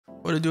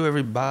What to do,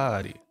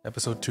 everybody?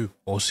 Episode 2,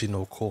 Oshi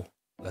no Ko.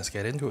 Let's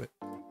get into it.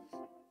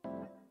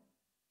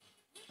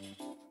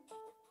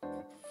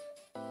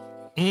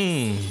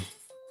 Hey.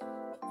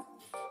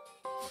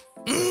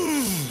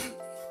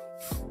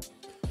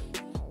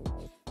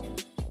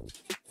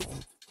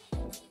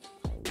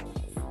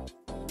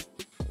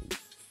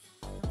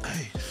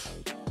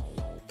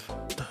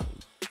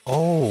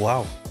 Oh,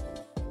 wow.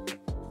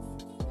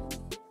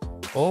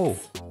 Oh,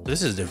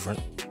 this is different.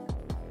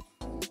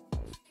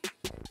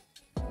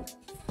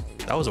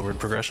 That was a word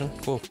progression.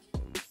 Cool.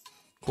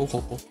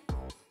 Cool.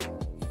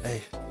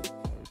 Hey.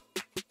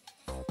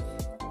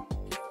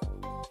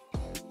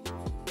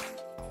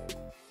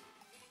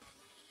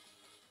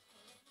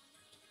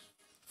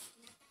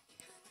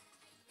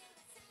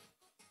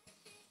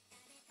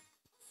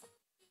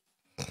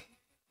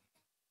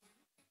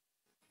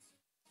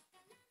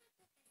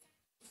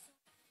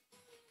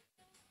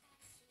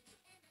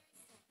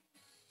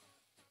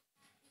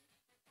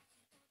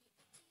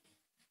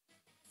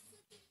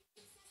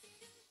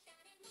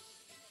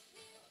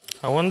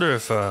 I wonder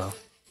if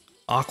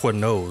Aqua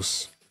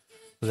knows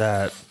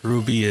that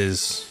Ruby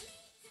is,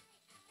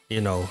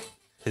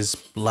 his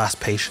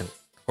last patient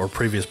or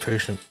previous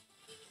patient.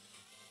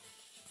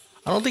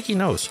 I don't think he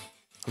knows.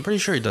 I'm pretty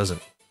sure he doesn't.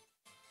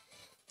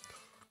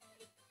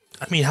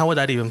 I mean, how would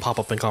that even pop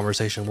up in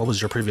conversation? What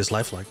was your previous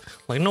life like?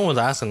 Like, no one's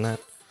asking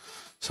that.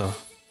 So,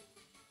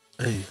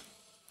 hey.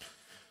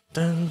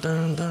 Dun,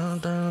 dun, dun,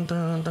 dun,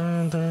 dun,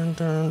 dun, dun,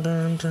 dun,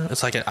 dun, dun.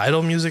 It's like an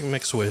idol music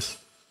mixed with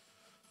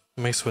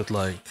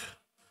like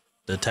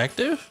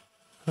detective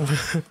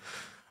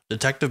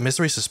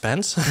mystery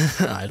suspense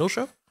idol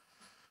show.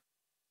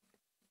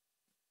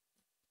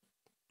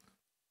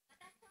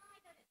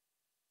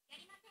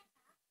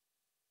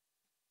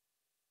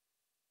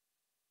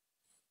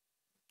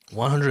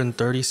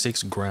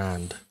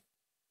 $136,000.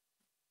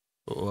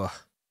 Ugh.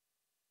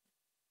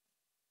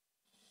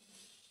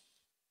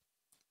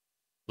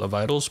 Love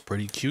Idol's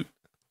pretty cute.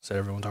 Set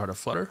everyone's heart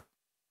aflutter.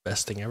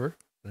 Best thing ever.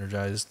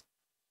 Energized.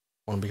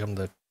 Want to become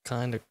the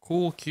kind of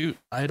cool, cute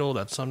idol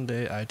that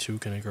someday I too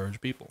can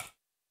encourage people.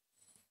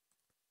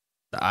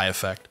 The eye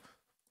effect.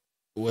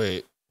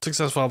 Wait.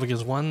 Successful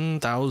applicants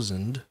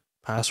 1,000.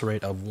 Pass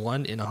rate of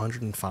 1 in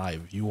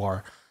 105. You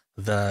are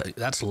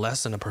that's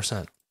less than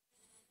 1%.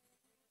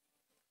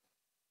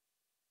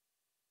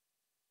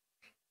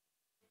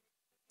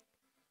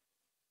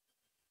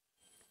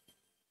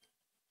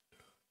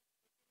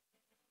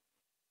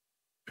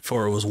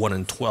 Before it was 1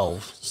 in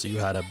 12. So you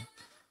had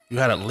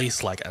at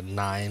least like a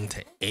 9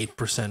 to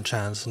 8%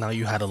 chance. Now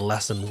you had a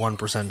less than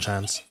 1%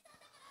 chance.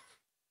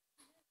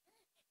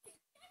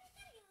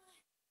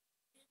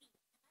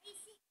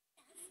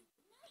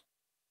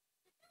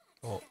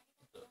 Oh.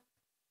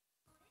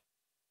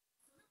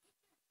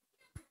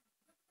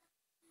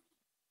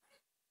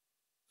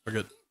 We're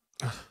good.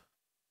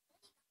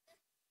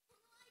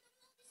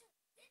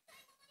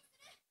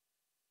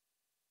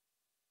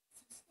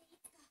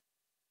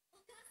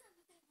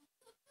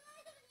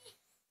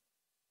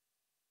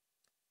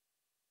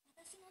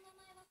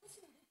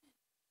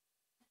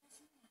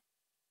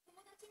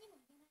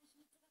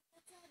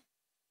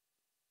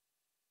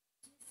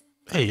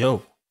 Hey,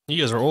 yo,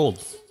 you guys are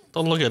old.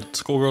 Don't look at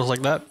schoolgirls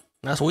like that.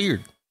 That's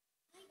weird.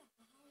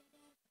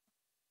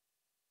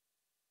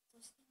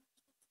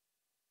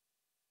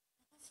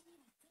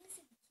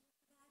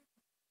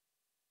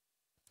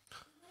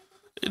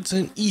 It's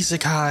an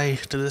isekai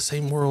to the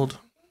same world.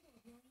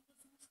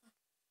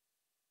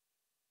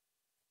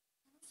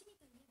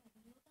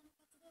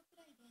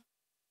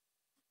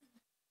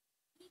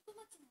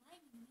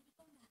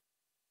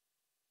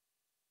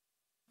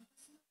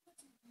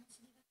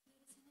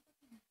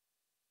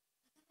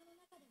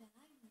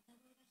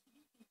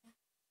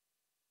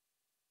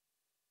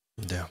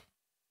 Yeah.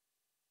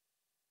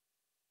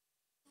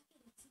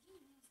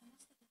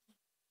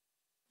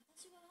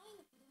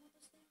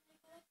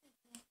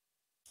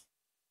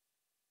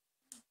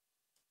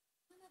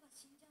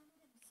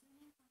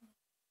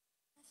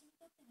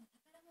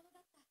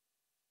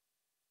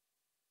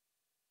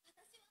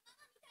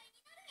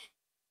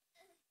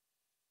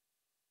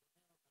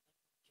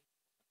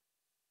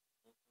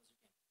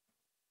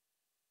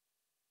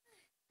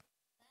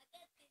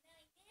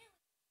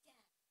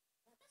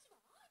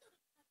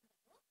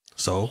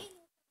 So?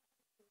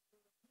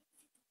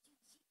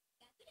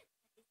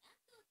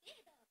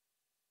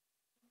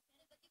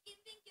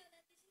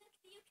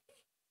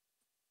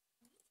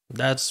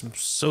 That's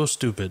so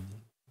stupid.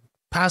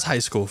 Pass high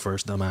school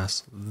first,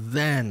 dumbass.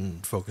 Then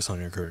focus on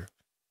your career.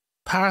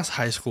 Pass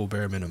high school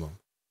bare minimum.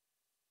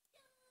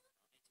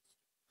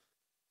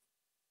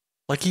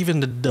 Like even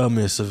the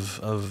dumbest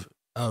of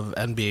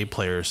NBA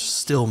players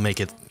still make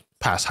it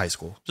past high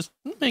school. Just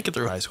make it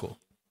through high school.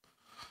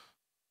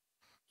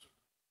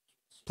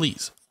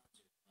 Please.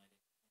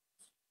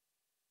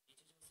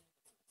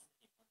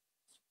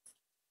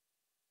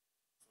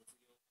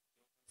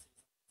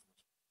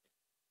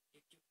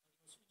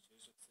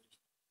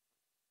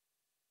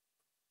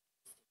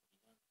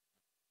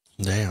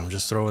 Damn,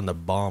 just throwing the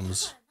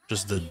bombs.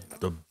 Just the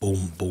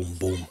boom, boom,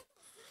 boom.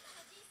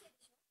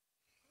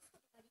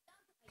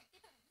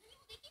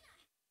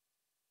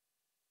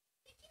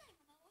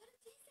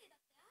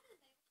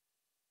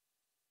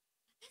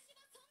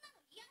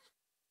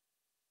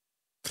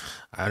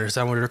 I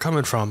understand where you're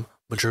coming from,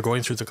 but you're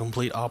going through the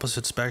complete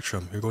opposite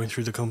spectrum. You're going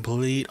through the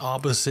complete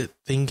opposite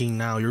thinking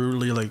now. You're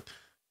really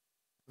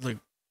like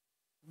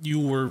you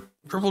were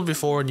crippled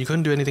before and you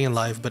couldn't do anything in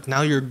life, but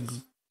now you're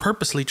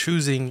purposely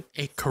choosing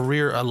a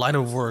career, a line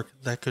of work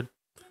that could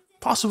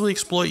possibly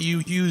exploit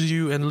you, use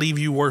you, and leave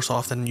you worse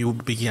off than you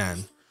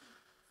began.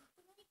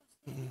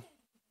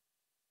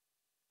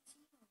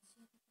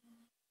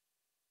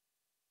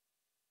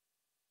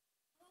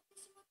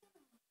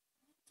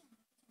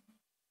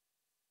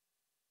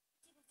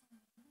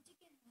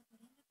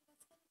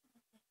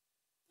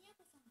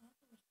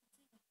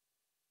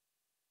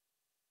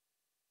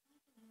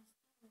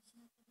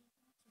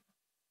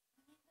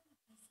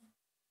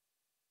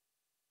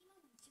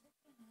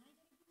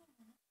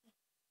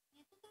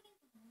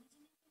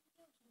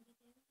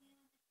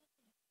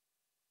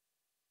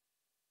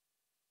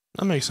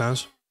 That makes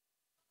sense.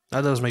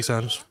 That does make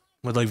sense.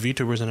 With like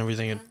VTubers and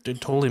everything,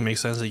 it totally makes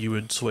sense that you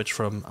would switch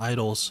from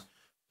idols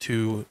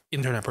to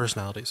internet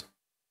personalities.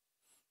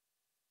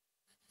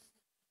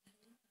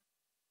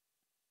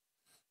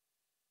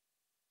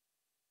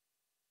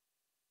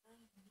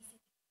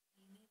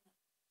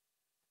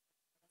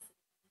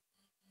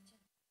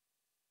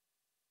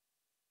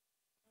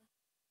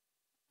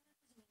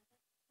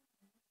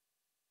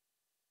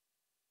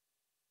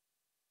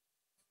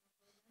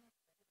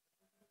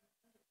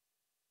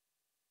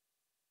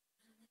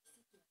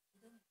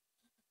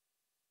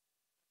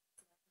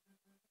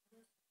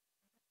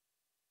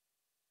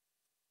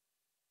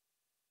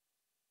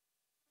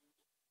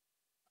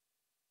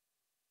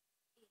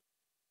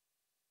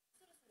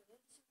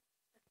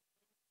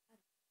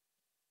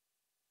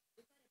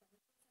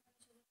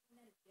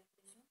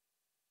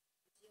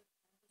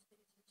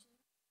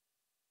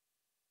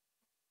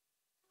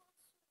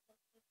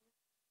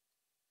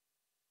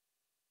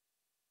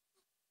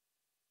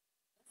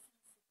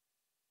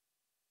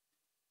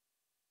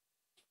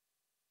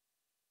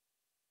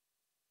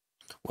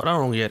 What I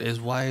don't get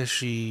is why does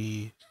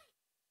she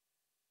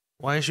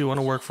want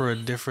to work for a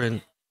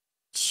different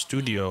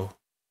studio?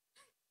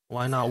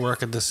 Why not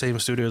work at the same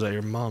studio that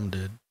your mom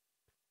did?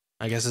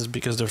 I guess it's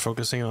because they're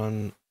focusing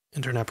on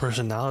internet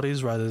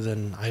personalities rather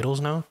than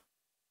idols now.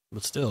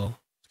 But still,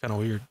 it's kind of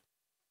weird.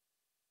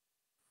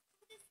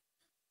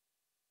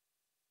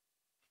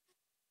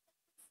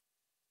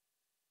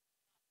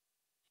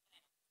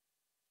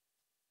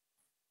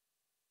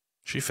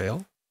 She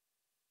failed.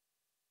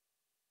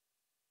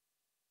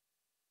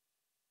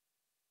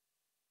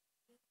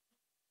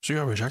 She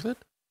got rejected.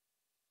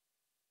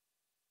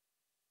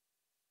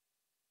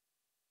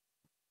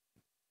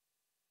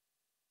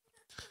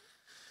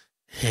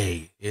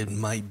 Hey, it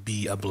might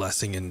be a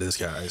blessing in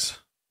disguise.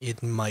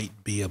 It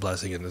might be a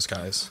blessing in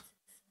disguise.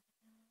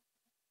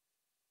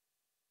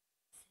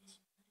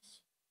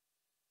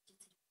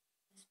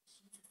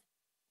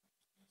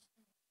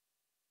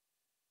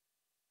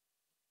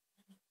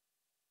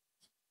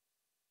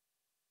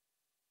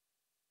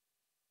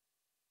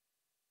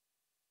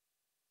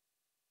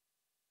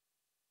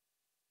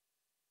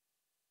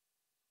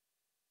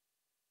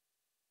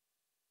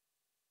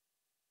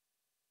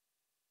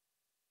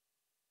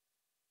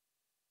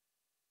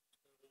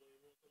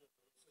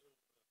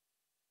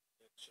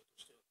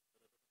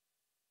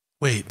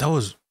 Wait, that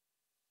was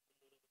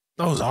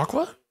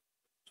Aqua?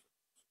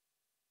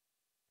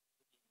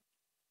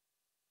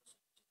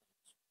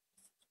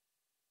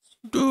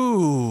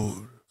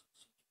 Dude,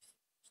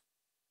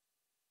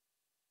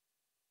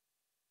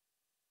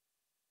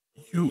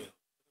 you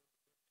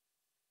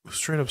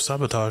straight up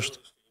sabotaged.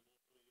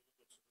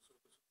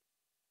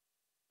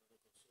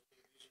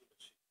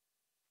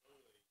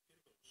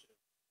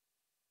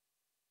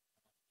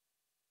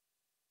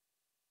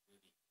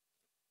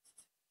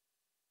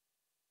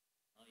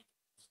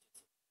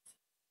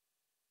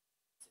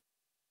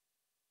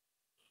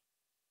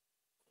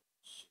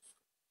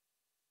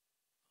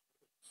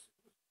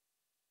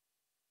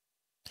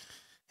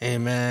 Hey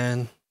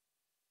man,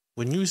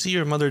 when you see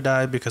your mother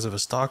die because of a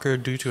stalker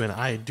due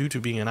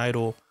to being an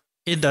idol,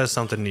 it does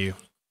something to you.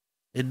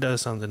 It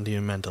does something to you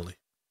mentally.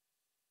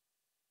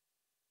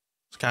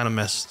 It's kind of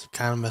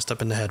messed up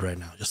in the head right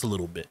now, just a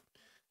little bit.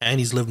 And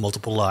he's lived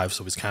multiple lives,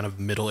 so he's kind of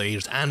middle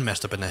aged and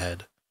messed up in the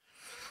head.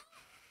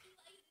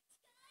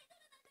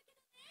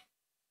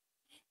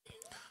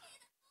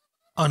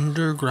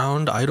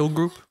 Underground idol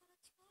group?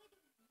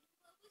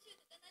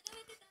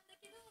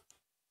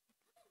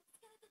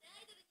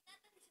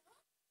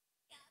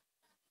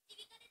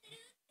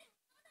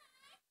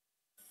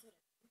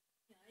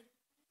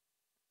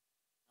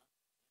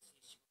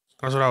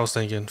 That's what I was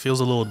thinking. Feels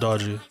a little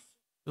dodgy.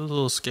 Feels a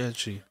little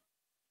sketchy.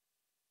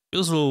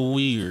 Feels a little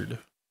weird.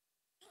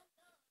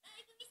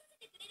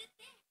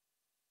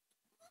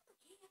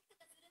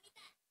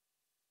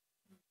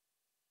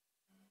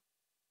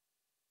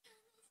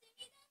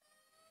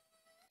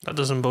 That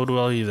doesn't bode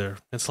well either.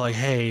 It's like,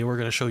 hey, we're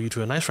gonna show you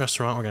to a nice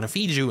restaurant, we're gonna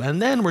feed you,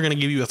 and then we're gonna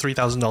give you a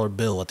 $3,000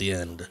 bill at the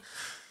end.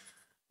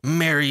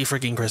 Merry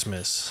freaking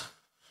Christmas.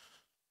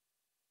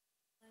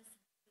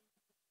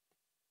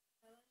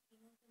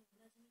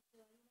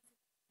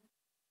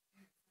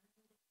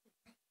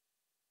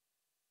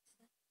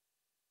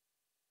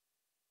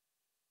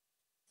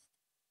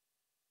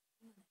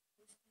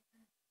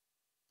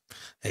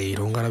 Hey, you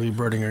don't gotta be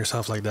burdening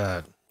yourself like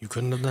that. You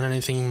couldn't have done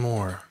anything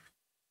more.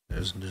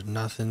 There's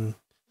nothing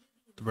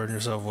to burden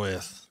yourself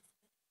with.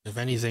 If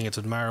anything, it's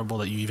admirable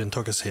that you even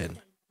took a hit.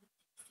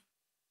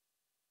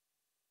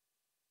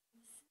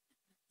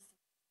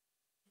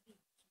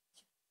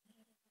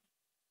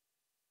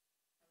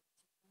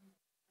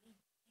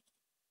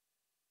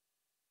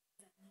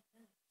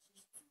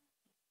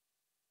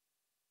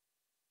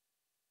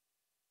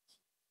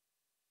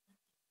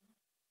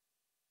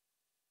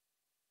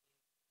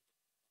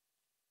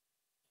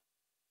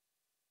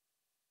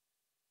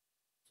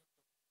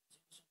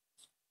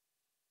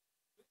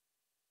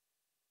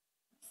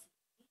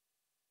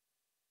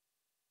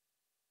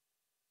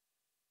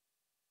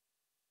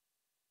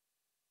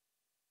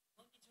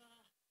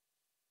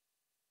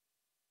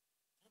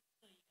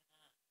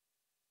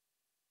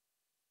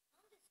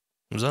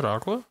 Was that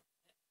Aqua?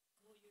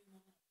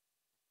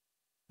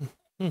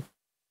 Hmm.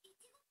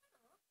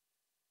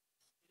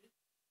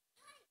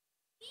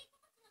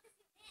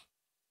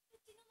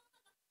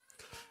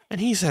 And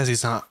he says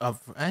he's not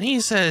up. And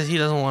he says he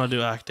doesn't want to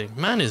do acting.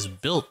 Man is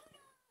built.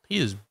 He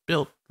is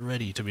built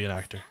ready to be an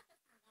actor.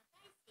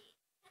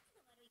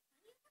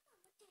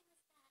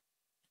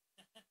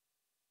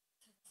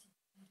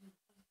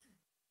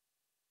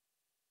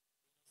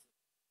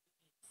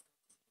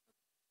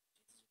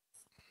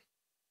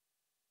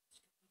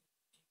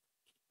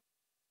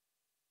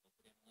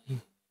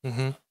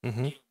 Mm-hmm.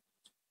 Mm-hmm.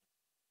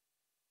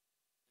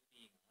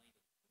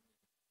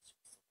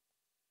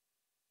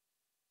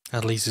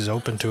 At least he's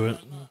open to it.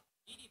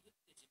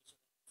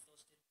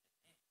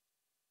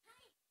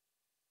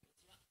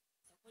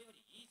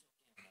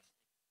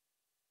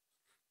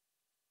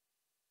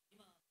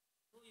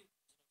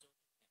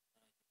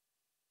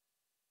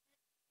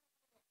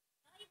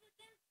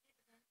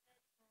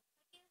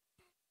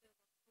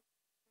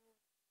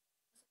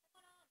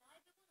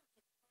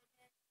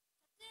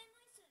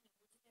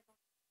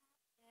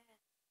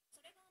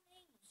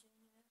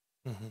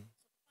 Mm-hmm.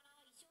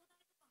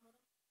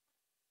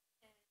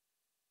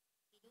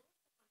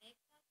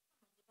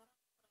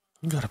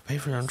 You gotta pay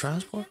for your own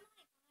transport?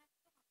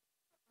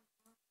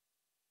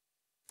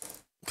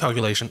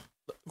 Calculation.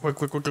 Quick.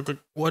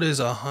 What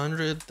is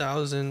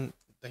 100,000?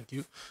 Thank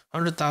you.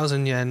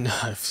 100,000 yen.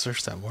 I've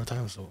searched that more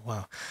times. So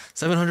wow,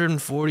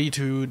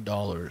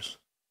 $742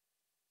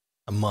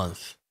 a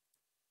month.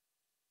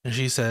 And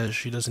she says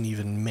she doesn't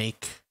even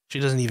make. She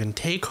doesn't even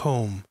take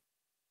home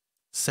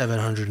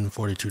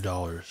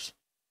 $742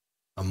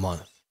 a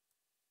month.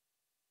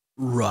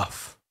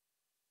 Rough.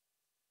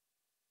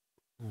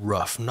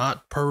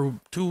 Not per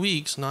 2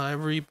 weeks, not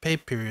every pay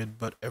period,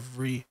 but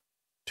every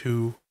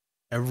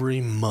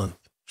month.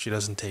 She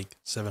doesn't take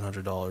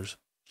 $700.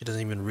 She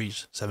doesn't even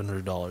reach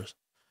 $700.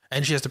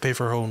 And she has to pay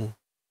for her own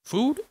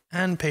food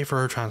and pay for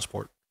her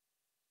transport.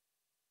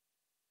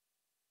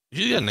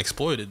 She's getting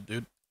exploited,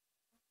 dude.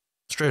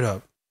 Straight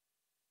up.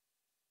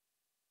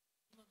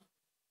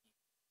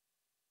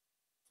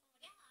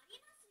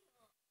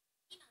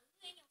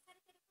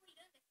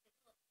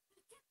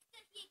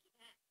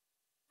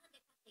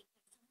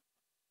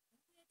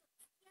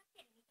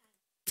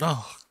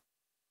 Oh,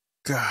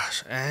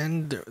 gosh.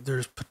 And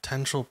there's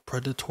potential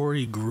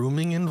predatory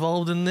grooming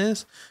involved in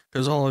this.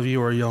 Because all of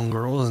you are young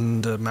girls,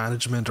 and the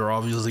management are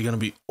obviously going to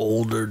be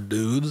older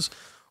dudes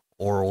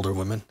or older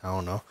women. I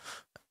don't know.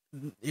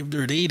 If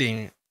they're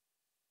dating,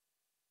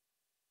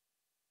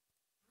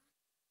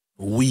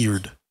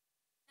 weird.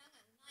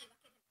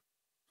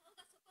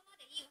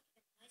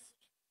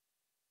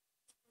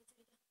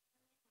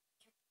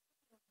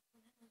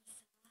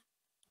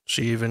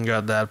 She even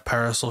got that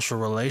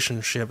parasocial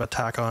relationship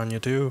attack on you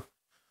too.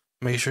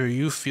 Make sure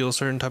you feel a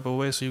certain type of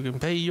way so you can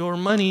pay your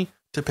money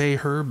to pay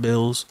her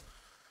bills.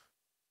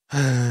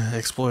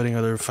 Exploiting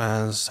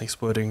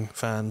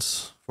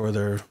fans for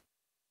their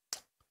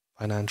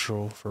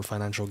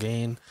financial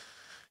gain.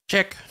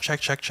 Check.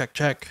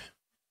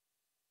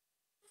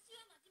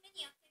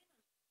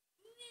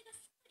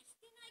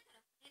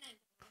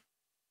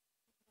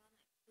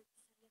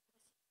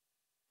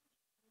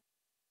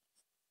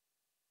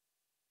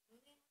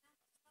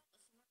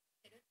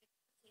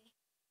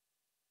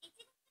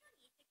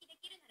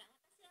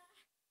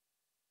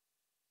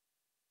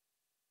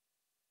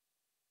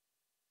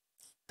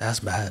 That's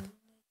bad.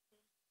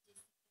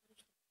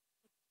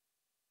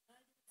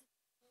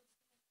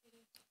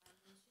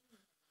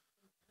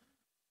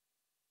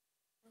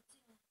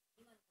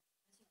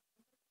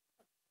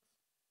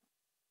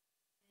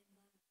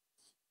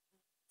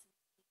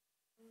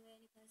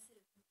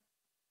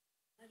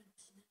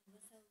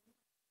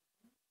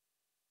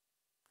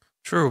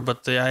 True,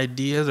 but the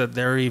idea that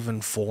they're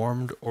even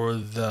formed, or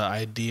the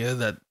idea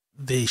that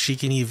she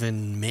can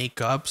even make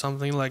up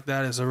something like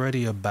that, is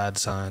already a bad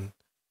sign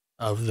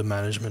of the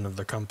management of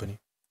the company.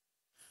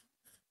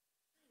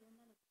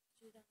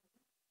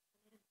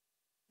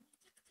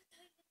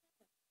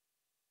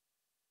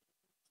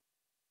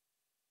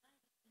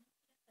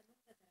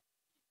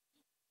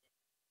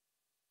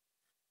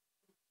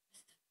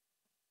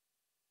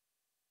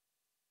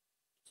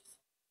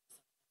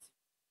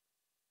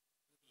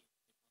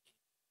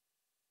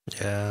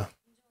 Yeah.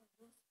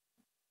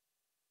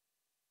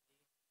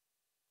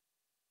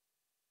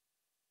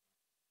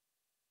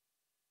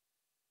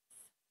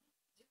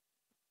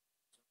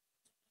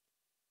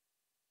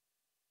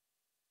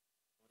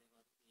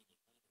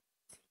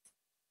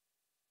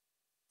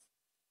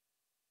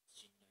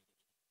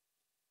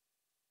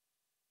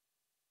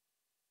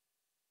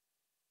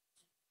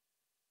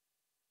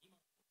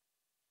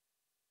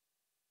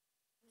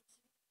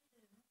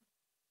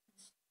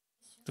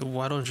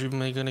 Why don't you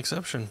make an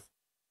exception?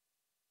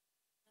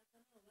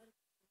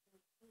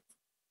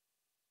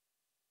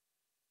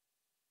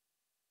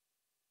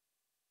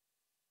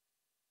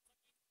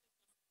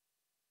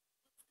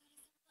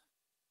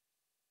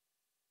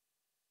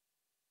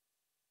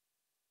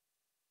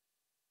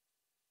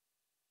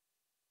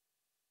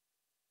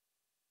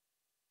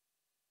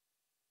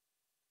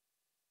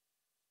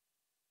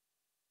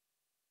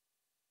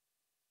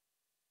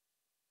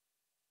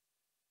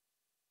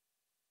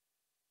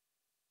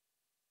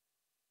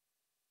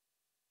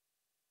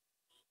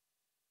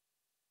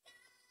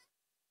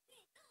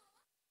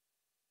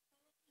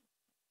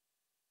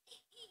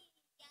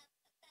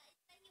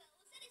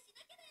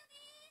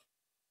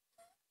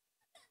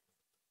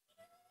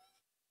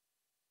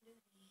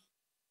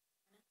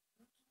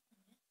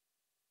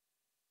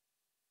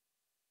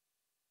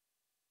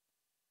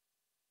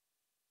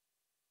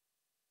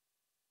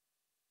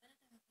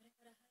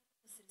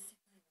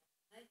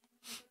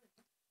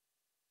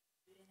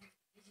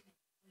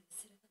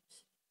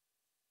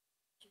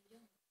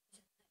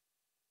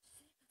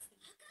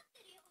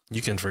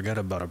 You can forget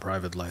about a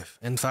private life.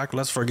 In fact,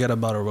 let's forget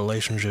about a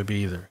relationship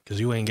either. Because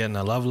you ain't getting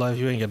a love life,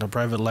 you ain't getting a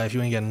private life,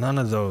 you ain't getting none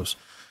of those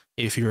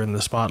if you're in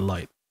the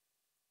spotlight.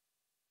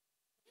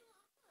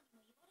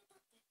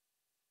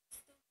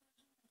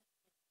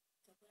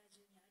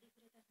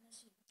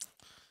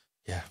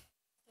 Yeah.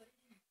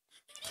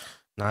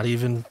 Not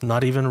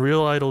even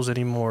real idols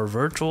anymore.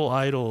 Virtual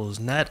idols,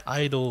 net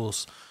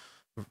idols,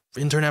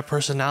 internet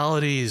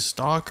personalities,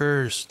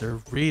 stalkers. They're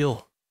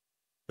real.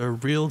 They're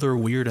real, they're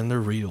weird, and they're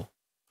real.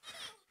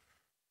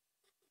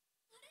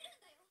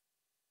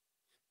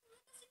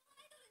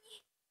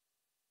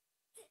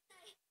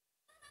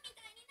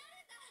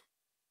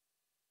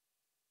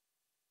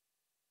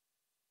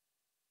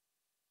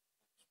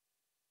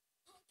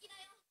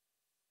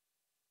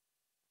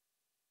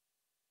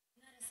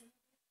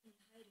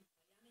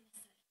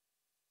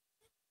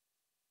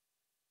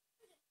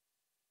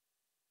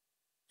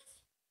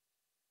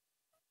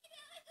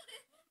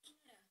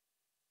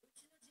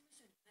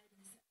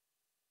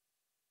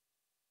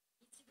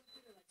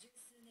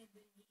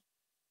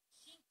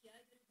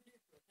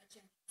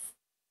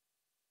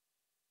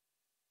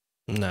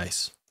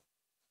 Nice.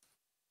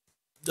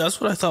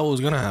 That's what I thought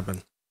was gonna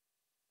happen.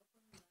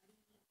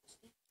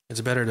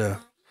 It's better to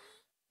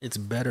it's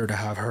better to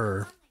have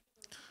her.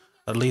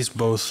 At least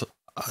both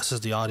us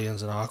as the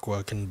audience and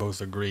Aqua can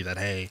both agree that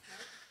hey,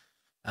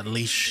 at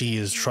least she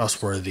is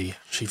trustworthy.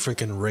 She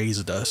freaking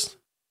raised us.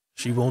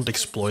 She won't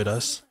exploit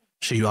us.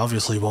 She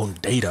obviously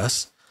won't date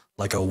us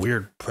like a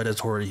weird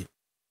predatory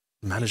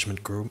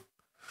management group.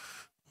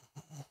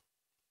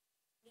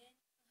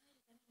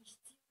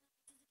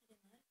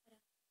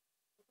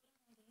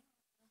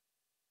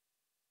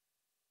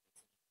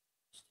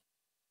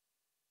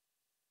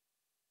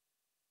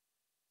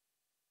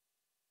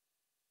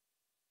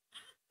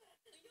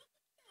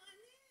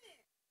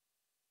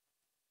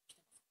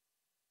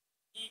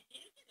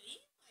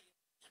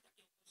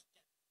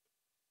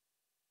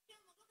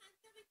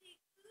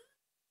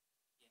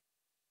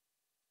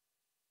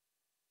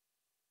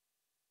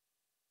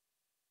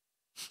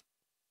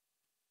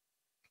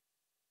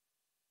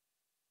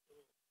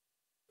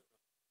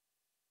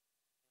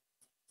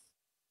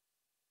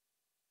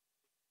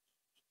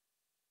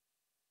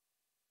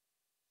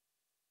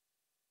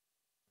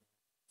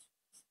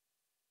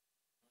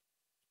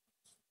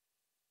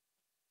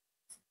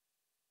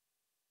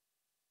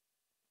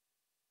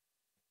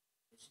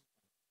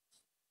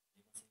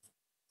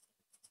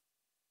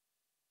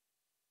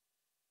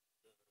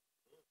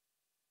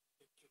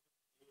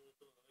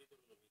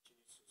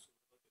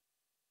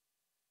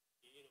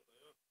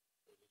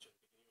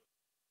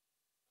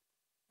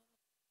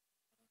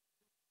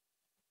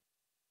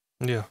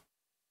 Yeah.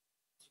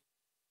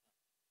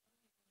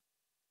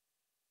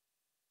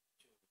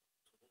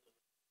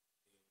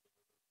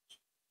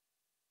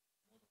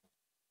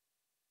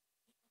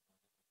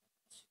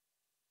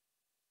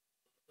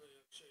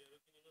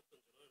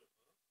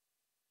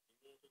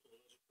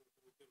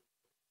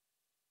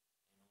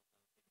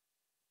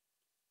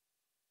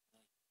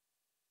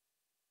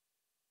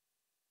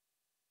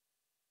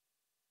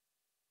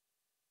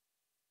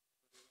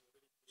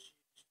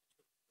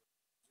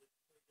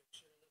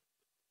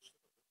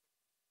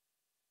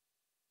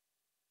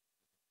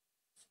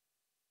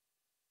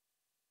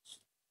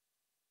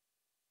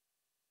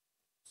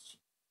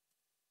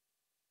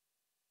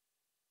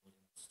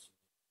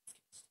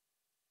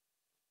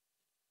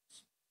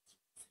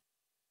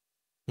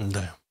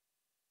 Damn.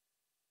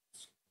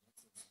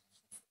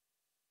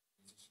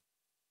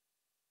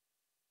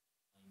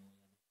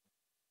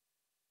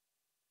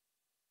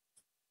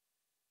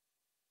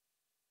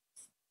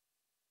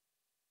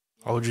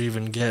 How would you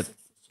even get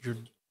your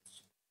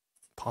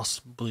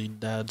possibly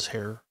dad's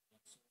hair?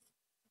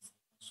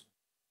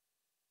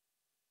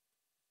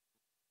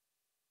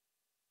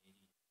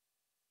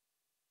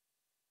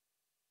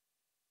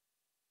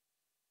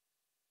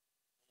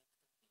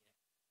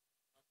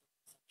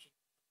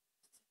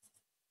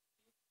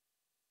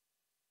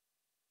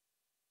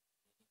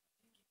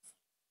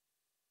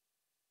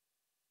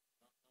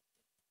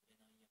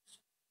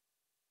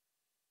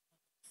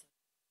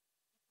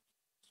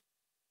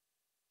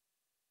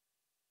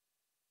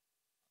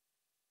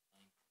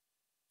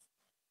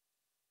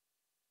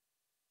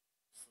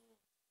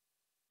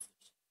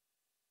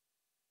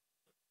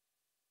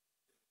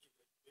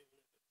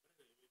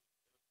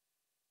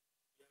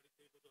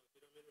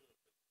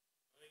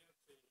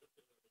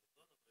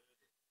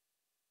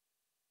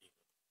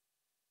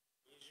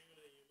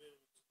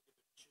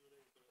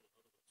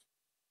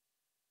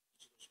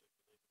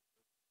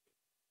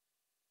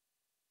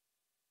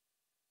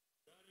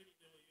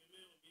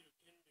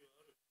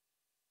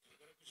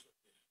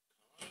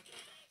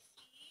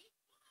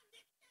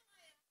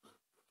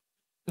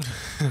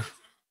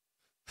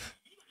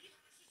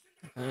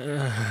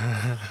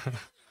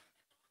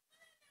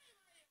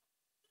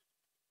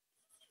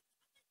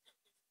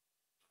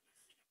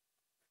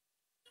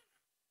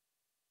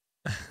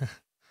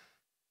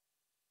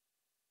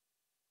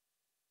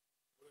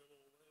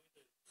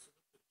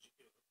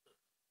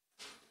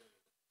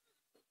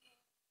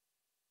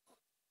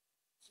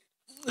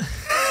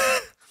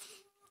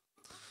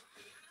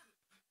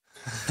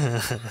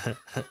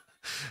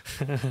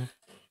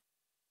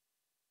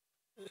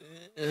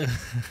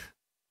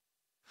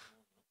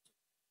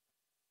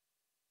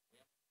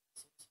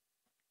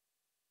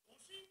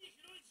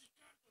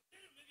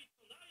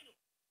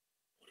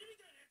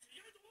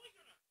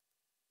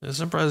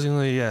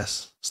 Surprisingly,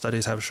 yes.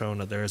 Studies have shown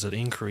that there is an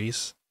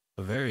increase,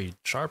 a very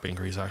sharp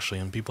increase actually,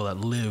 in people that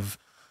live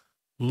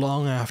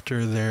long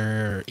after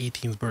their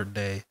 18th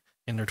birthday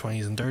in their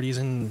 20s and 30s,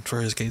 and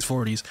for his case,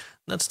 40s,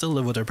 that still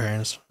live with their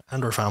parents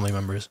and or family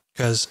members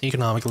because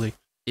economically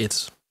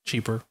it's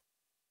cheaper.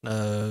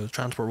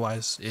 Transport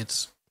wise,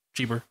 it's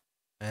cheaper,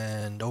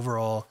 and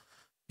overall,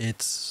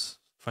 it's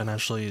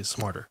financially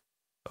smarter.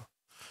 So,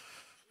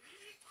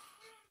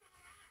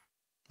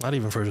 not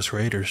even for just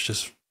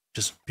creators,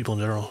 just people in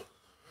general.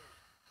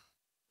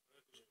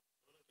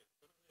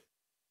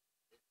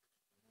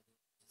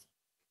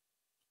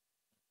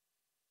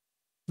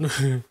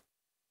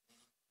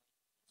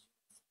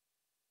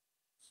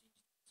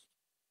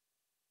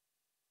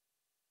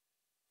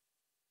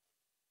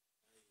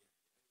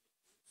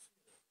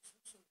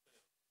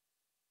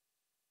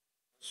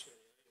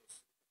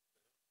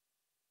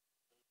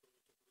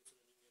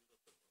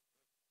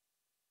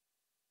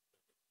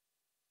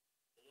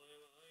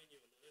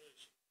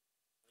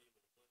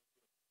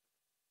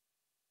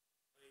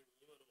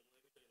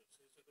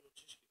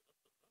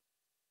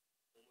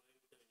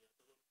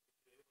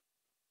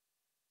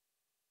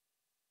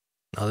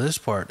 Now, this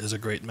part is a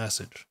great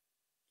message.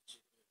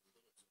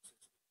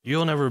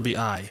 You'll never be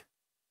I,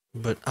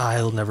 but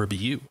I'll never be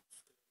you.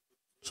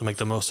 So make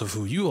the most of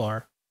who you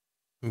are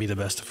and be the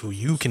best of who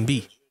you can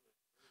be.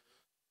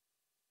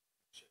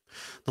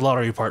 The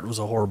lottery part was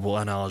a horrible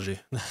analogy.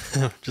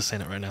 Just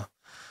saying it right now.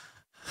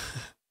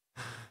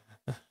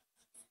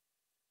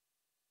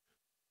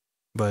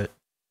 But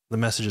the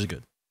message is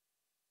good.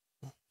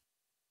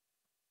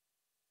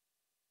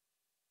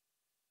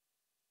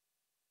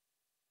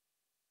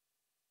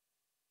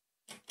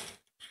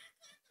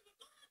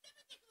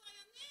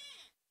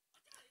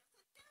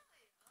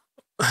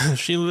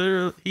 He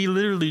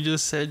literally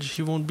just said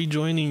she won't be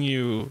joining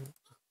you.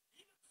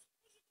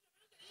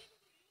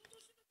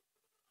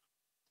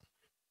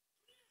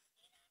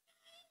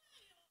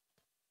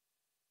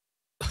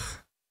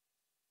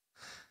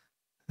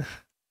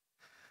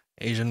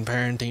 Asian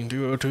Parenting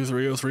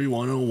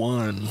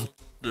 202-303-101.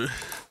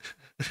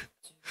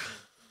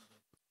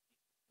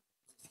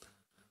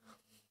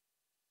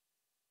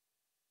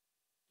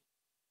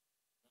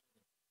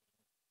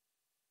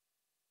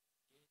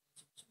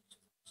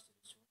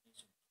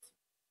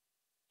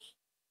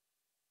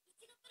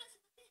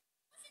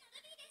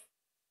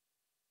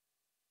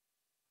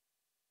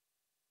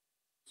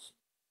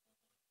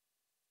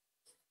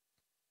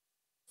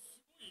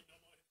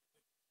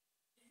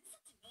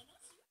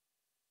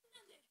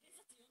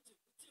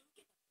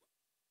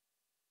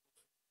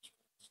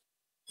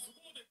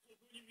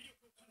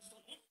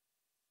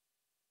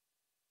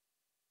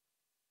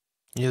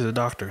 He's a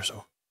doctor,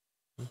 so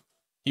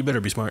he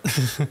better be smart.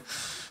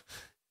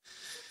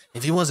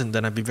 If he wasn't,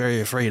 then I'd be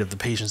very afraid of the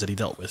patients that he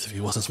dealt with if he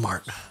wasn't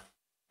smart.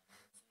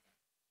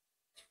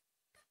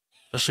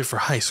 Especially for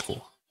high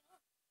school.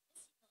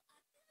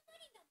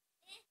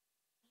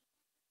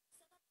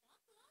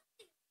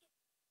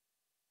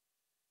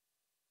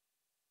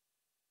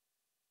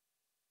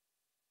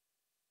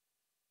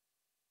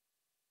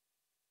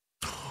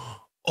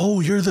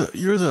 Oh, you're the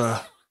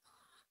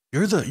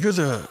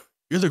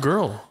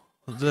girl.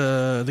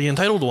 The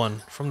entitled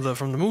one from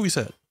the movie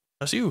set.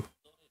 That's you.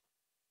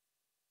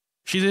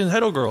 She's the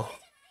entitled girl.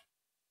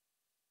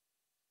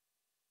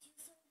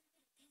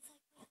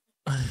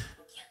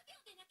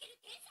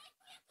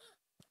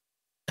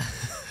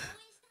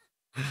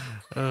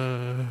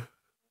 uh,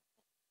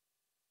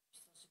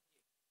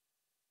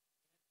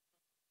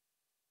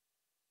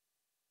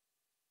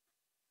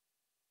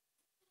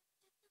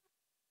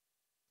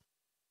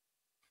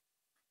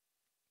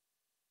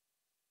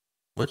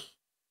 what?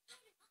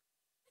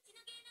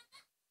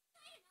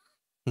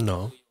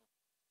 No.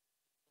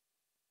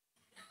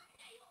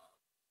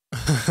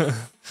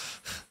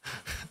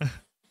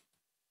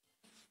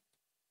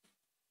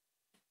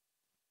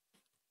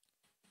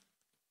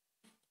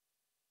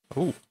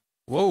 Oh,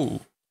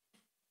 whoa.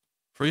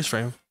 Freeze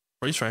frame.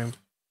 Freeze frame.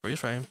 Freeze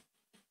frame.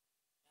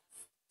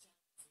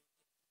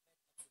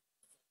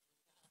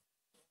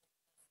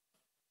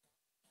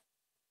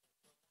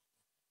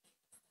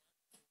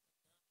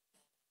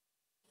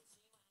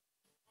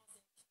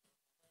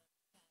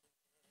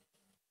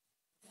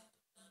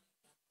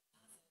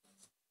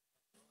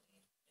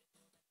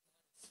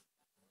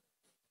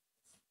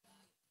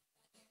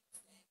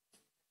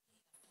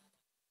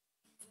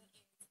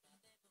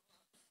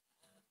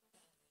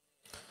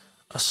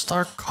 A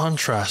stark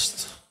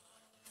contrast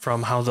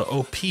from how the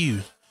OP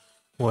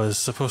was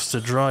supposed to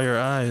draw your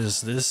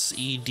eyes. This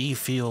ED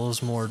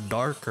feels more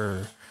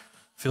darker,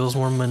 feels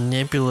more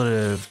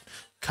manipulative,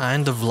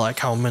 kind of like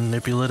how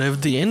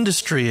manipulative the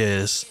industry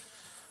is.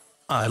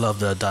 I love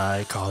the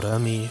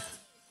dichotomy.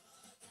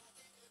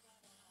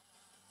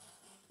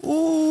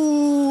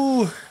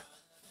 Ooh.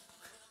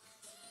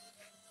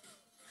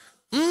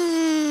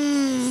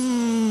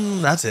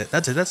 That's it.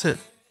 That's it. That's it.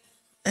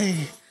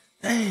 Hey.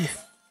 Hey.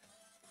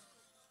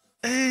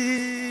 Hey.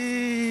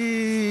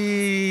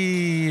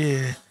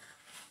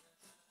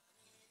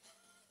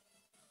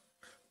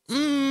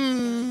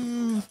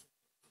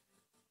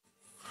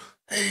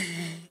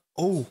 Hey.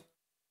 Oh.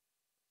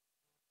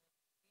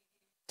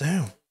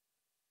 Damn.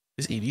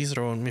 This ED's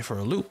throwing me for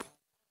a loop.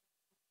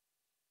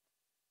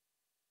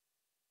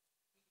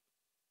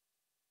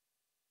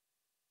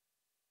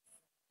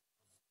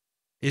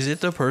 Is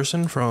it the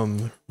person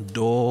from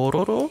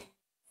Dororo?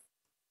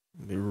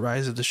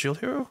 Rise of the Shield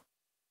Hero?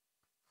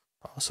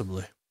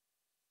 Possibly.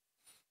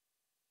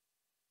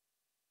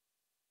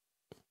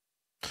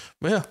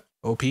 But yeah,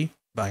 OP,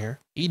 banger.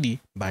 ED,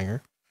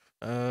 banger.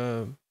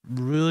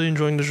 Really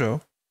enjoying the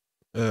show.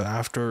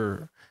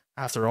 After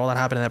all that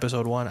happened in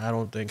episode 1, I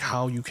don't think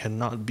how you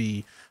cannot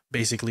be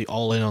basically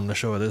all in on the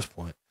show at this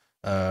point.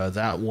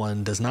 That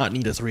one does not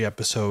need a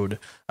 3-episode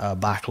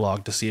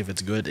backlog to see if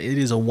it's good. It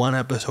is a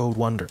 1-episode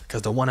wonder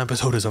because the 1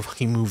 episode is a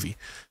fucking movie,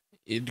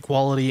 in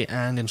quality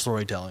and in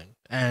storytelling,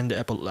 and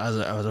as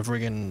a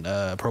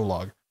friggin'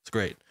 prologue. It's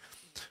great.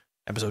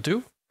 Episode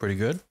 2, pretty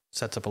good.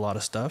 Sets up a lot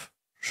of stuff.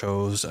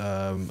 Shows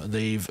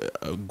they've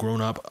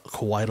grown up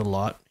quite a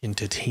lot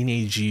into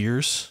teenage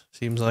years.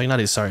 Seems like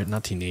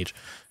not teenage,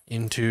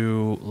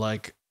 into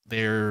like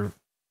their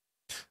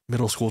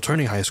middle school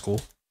turning high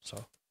school.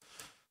 So,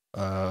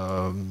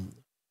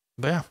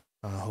 but yeah,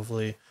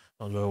 hopefully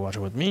you'll go watch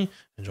it with me.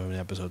 Enjoy me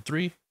episode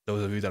 3.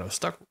 Those of you that have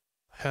stuck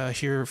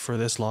here for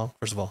this long,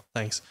 first of all,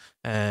 thanks.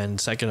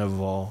 And second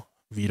of all,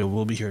 Vita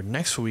will be here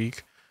next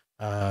week.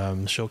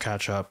 She'll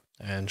catch up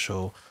and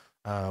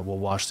we'll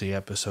watch the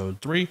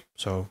episode 3.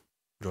 So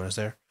join us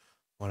there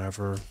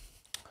whenever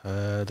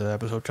the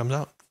episode comes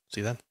out.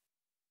 See you then.